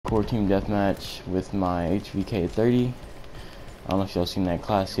Hardcore Team Deathmatch with my HVK-30. I don't know if y'all seen that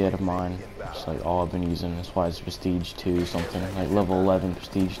class yet of mine. It's like all I've been using. That's why it's Prestige 2 something, like level 11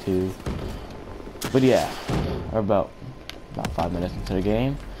 Prestige 2. But yeah, we're about 5 minutes into the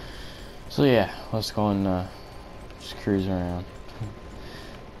game. So yeah, let's go and just cruise around.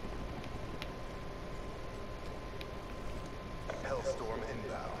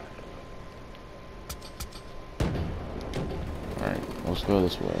 Alright, let's go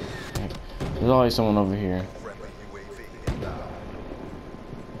this way. There's always someone over here.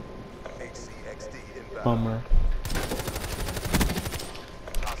 Bummer.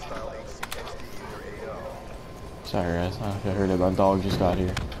 Sorry guys, I heard that my dog just got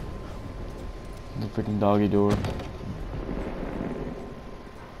here. The freaking doggy door.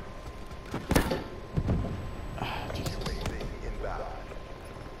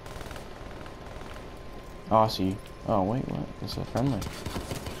 Oh, I see. Oh, wait, what? It's a friendly.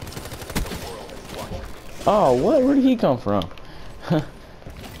 Oh, what? Where did he come from?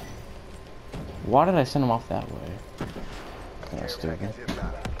 Why did I send him off that way? That's stupid.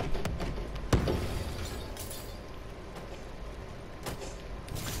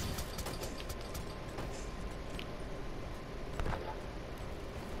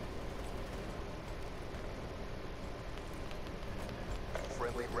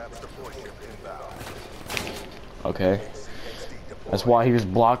 Okay. That's why he was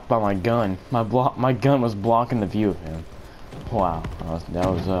blocked by my gun. My gun was blocking the view of him. Wow. That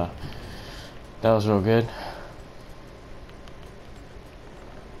was real good.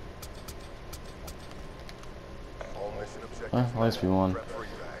 At least we won.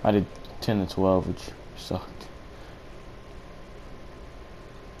 I did 10 to 12, which sucked.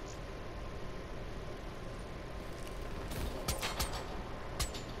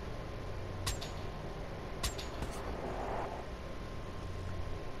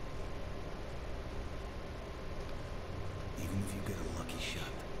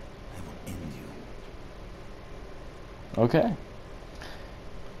 Okay.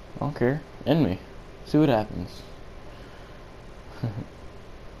 I don't care. End me. See what happens.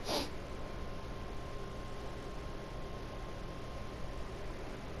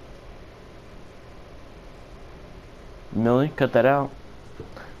 Millie, cut that out.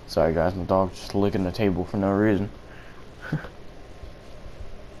 Sorry guys, my dog's just licking the table for no reason.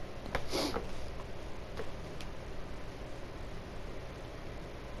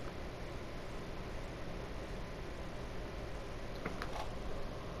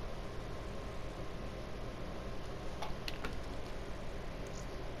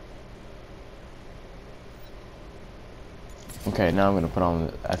 Okay, now I'm gonna put on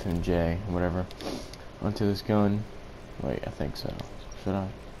the FMJ, whatever, onto this gun. Wait, I think so. Should I?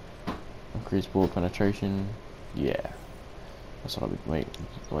 Increase bullet penetration. Yeah. That's what I'll be.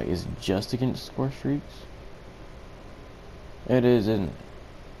 Wait, is it just against score streaks? It is, isn't it?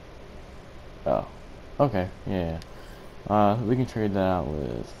 Oh. Okay, yeah. We can trade that out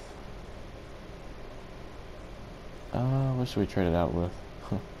with. What should we trade it out with?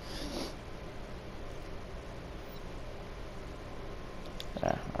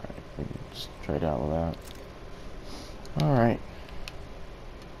 Yeah, alright. We can just trade out with that. Alright.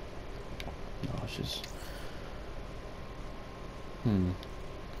 No, it's just...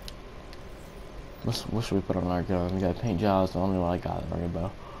 What should we put on our gun? We got paint jobs, the only one I got,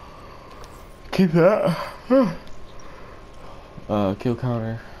 rainbow. Keep that. Kill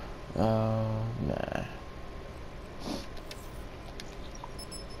counter. Nah.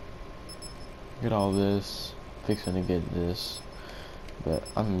 Get all this. Fixing to get this. But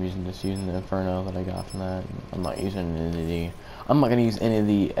I'm using the Inferno that I got from that. I'm not using I'm not gonna use any of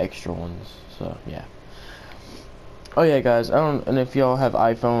the extra ones. So yeah. Oh yeah, guys. And if y'all have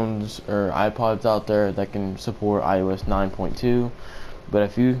iPhones or iPods out there that can support iOS 9.2, but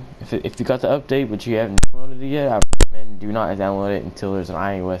if you got the update but you haven't downloaded it yet, I recommend do not download it until there's an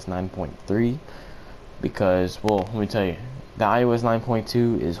iOS 9.3, because well, let me tell you, the iOS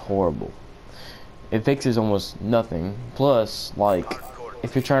 9.2 is horrible. It fixes almost nothing. Plus, like,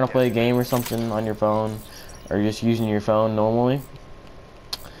 if you're trying to play a game or something on your phone, or just using your phone normally,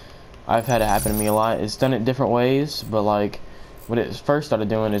 I've had it happen to me a lot. It's done it different ways, but like, what it first started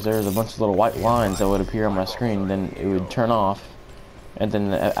doing is there was a bunch of little white lines that would appear on my screen, then it would turn off, and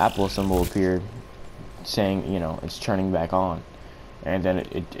then the Apple symbol appeared, saying, you know, it's turning back on, and then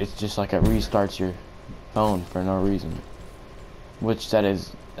it's just like it restarts your phone for no reason, which that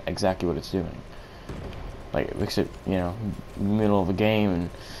is exactly what it's doing. Like, it makes it, you know, middle of a game, and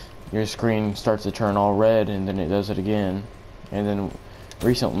your screen starts to turn all red, and then it does it again, and then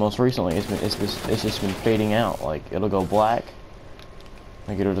most recently, it's just been fading out. Like, it'll go black,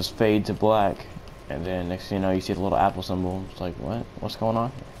 Like it'll just fade to black, and then next thing you know, you see the little apple symbol. It's like, what? What's going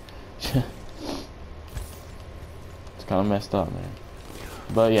on here? It's kind of messed up, man.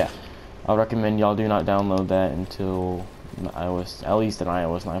 But yeah, I recommend y'all do not download that until iOS, at least in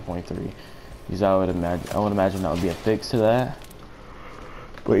iOS 9.3, because I would imagine that would be a fix to that.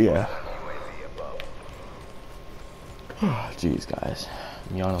 But yeah. Jeez, guys,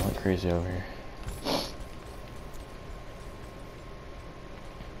 I'm yawning like crazy over here.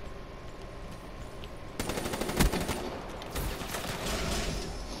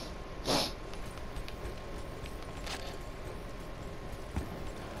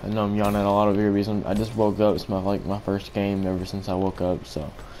 I know I'm yawning a lot over here because I just woke up. It's my first game ever since I woke up, so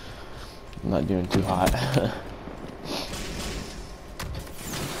I'm not doing too hot.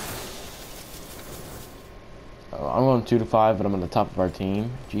 I'm going 2-5, but I'm on the top of our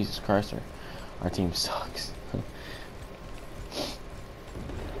team. Jesus Christ, our team sucks.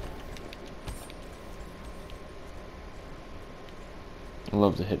 I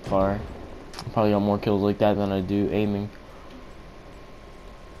love to hit fire. I probably got more kills like that than I do aiming.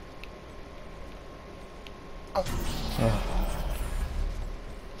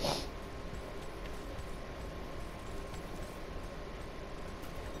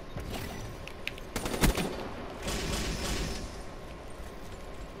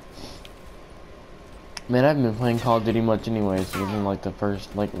 Man, I haven't been playing Call of Duty much anyways. It's been like the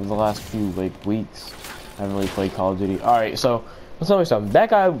last few weeks. I haven't really played Call of Duty. Alright, so let's tell you something.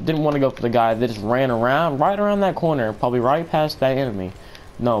 That guy didn't want to go for the guy that just ran right around that corner, probably right past that enemy.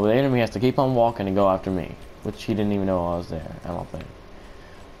 No, the enemy has to keep on walking and go after me, which he didn't even know I was there, I don't think.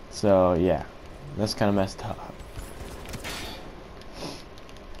 So yeah, that's kind of messed up.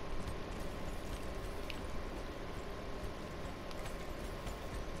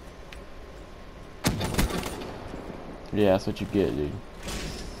 Yeah, that's what you get, dude.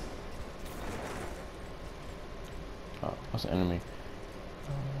 Oh, what's the enemy?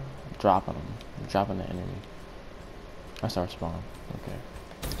 Dropping them. Dropping the enemy. That's our spawn. Okay.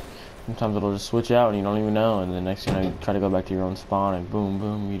 Sometimes it'll just switch out and you don't even know, and the next thing you know, you try to go back to your own spawn and boom,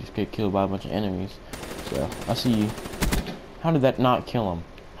 boom, you just get killed by a bunch of enemies. So, I see you. How did that not kill him?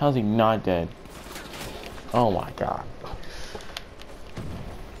 How is he not dead? Oh my god.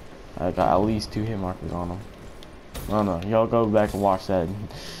 I got at least 2 hit markers on him. I don't know. Y'all go back and watch that and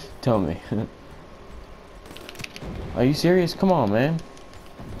tell me. Are you serious? Come on, man.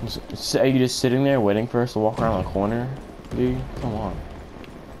 Are you just sitting there waiting for us to walk around the corner? Dude, come on.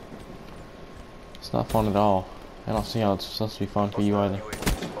 It's not fun at all. I don't see how it's supposed to be fun for you either.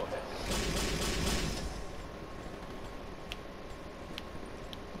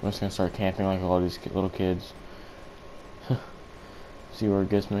 I'm just gonna start camping like all these little kids. See where it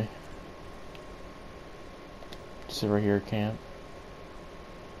gets me. Sit right here, camp.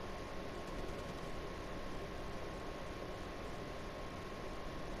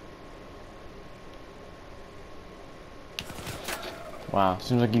 Wow,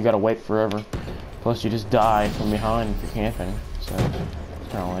 seems like you gotta wait forever. Plus, you just die from behind if you're camping. So, it's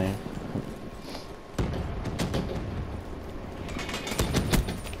kinda lame.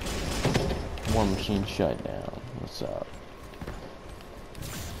 War machine shut down. What's up?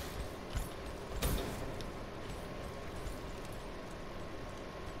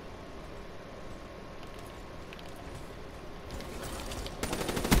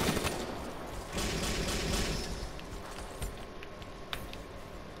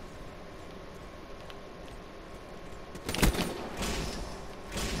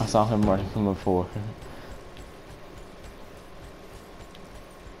 I saw him running from before.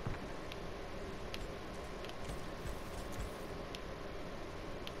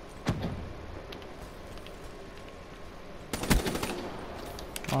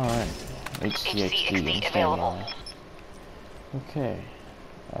 Alright. HCXD available. Okay.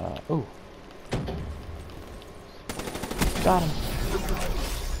 Oh. Got him.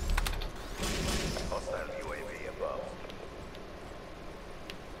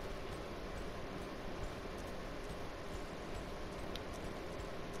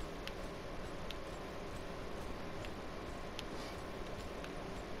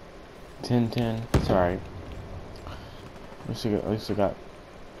 Ten. Sorry. At least I got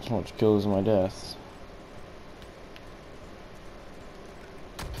so much kills in my deaths.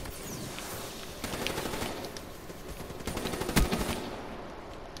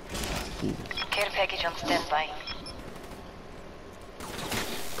 Care package on standby.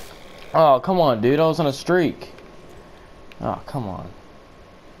 Oh, come on, dude. I was on a streak. Oh, come on.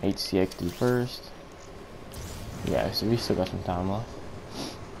 HCXD first. Yeah, so we still got some time left.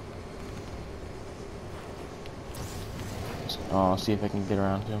 Oh, see if I can get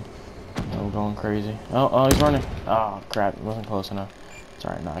around to him. Oh, going crazy. Oh, he's running. Oh, crap. It wasn't close enough. It's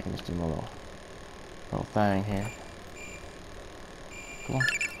alright, now I can just do my little thing here. Come on.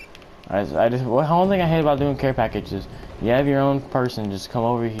 One thing I hate about doing care packages, you have your own person just come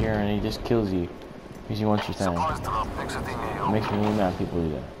over here and he just kills you because he wants your thing. It makes me really mad people do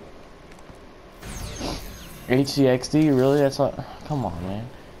that. HCXD, really? That's like, come on, man.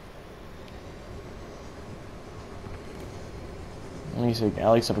 At least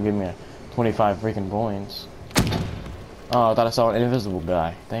it'll give me a 25 freaking points. Oh, I thought I saw an invisible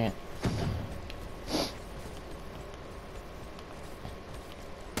guy. Dang it.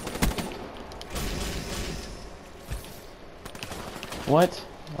 What?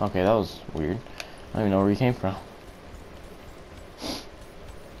 Okay, that was weird. I don't even know where he came from.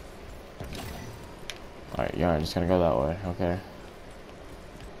 Alright, you're just gonna go that way, okay.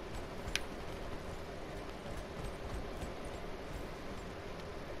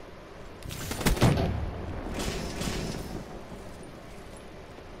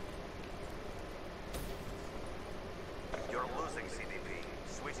 You're losing CDP.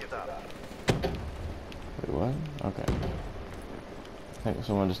 Switch it up. Wait, what? Okay. I think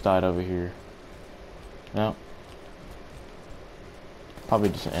someone just died over here. No. Probably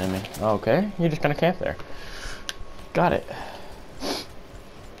just an enemy. Okay, you're just gonna camp there. Got it.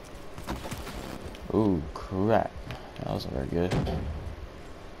 Ooh, crap. That wasn't very good.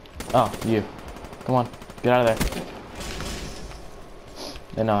 Oh, you. Come on, get out of there.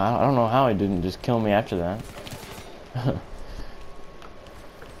 And no, I don't know how he didn't just kill me after that.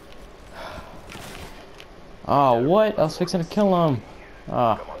 Oh, what? I was fixing to kill him.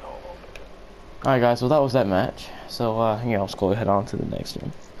 Ah. Alright guys, well that was that match. So yeah, let's go ahead on to the next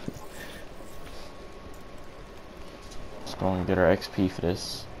one. Let's go and get our XP for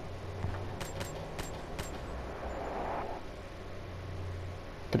this.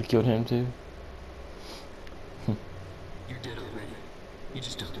 Could've killed him too. You're dead already. You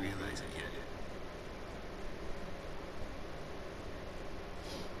just don't realize it yet.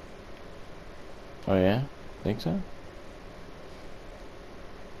 Oh yeah? Think so?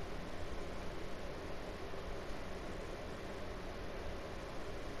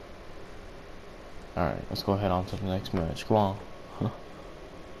 Alright, let's go ahead on to the next match. Come on.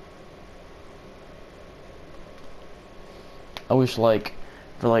 I wish, like,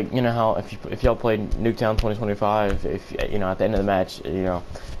 for like, you know how if y'all played Nuketown 2025, if you know at the end of the match, you know,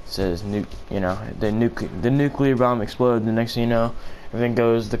 it says nuke, you know, the nuclear bomb explodes, the next thing you know, everything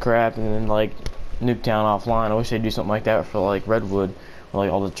goes to crap, and then like Nuketown offline. I wish they'd do something like that for like Redwood, where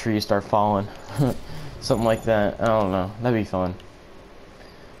like all the trees start falling, something like that. I don't know, that'd be fun.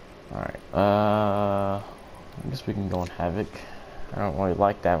 Alright, I guess we can go on Havoc. I don't really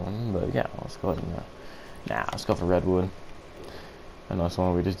like that one, but yeah, let's go ahead and, let's go for Redwood. I know that's the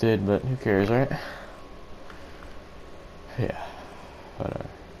one we just did, but who cares, right? Yeah, whatever.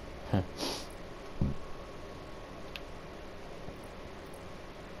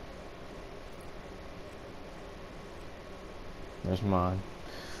 There's mine.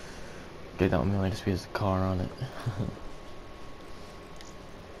 Dude, that one really just has the car on it.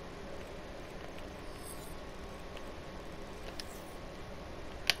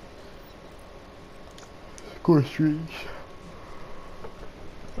 Score streaks.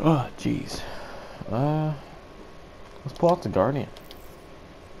 Oh, jeez. Let's pull out the Guardian.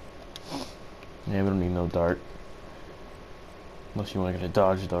 Yeah, we don't need no dart. Unless you want to get a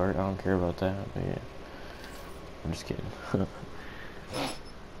dodge dart. I don't care about that, but yeah. I'm just kidding.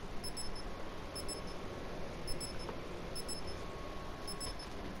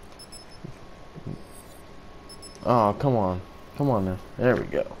 Oh, come on. Come on now. There we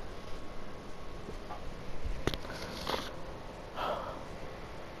go.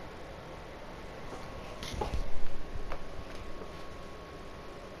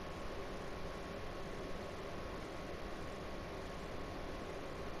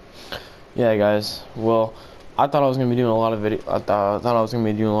 Yeah, guys. Well, I thought I was gonna be doing a lot of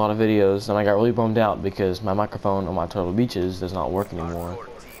videos, and I got really bummed out because my microphone on my Turtle Beaches does not work anymore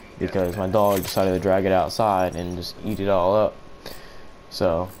because my dog decided to drag it outside and just eat it all up.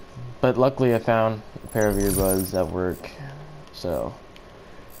 So, but luckily I found a pair of earbuds that work. So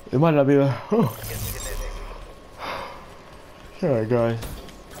it might not be the. Sorry, guys.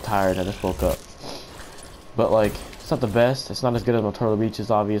 I'm tired. I just woke up. But like, it's not the best. It's not as good as my Turtle Beaches,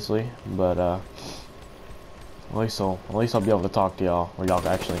 obviously. But at least I'll be able to talk to y'all, or y'all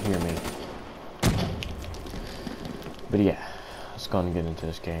can actually hear me. But yeah, let's go and get into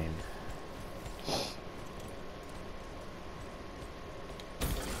this game.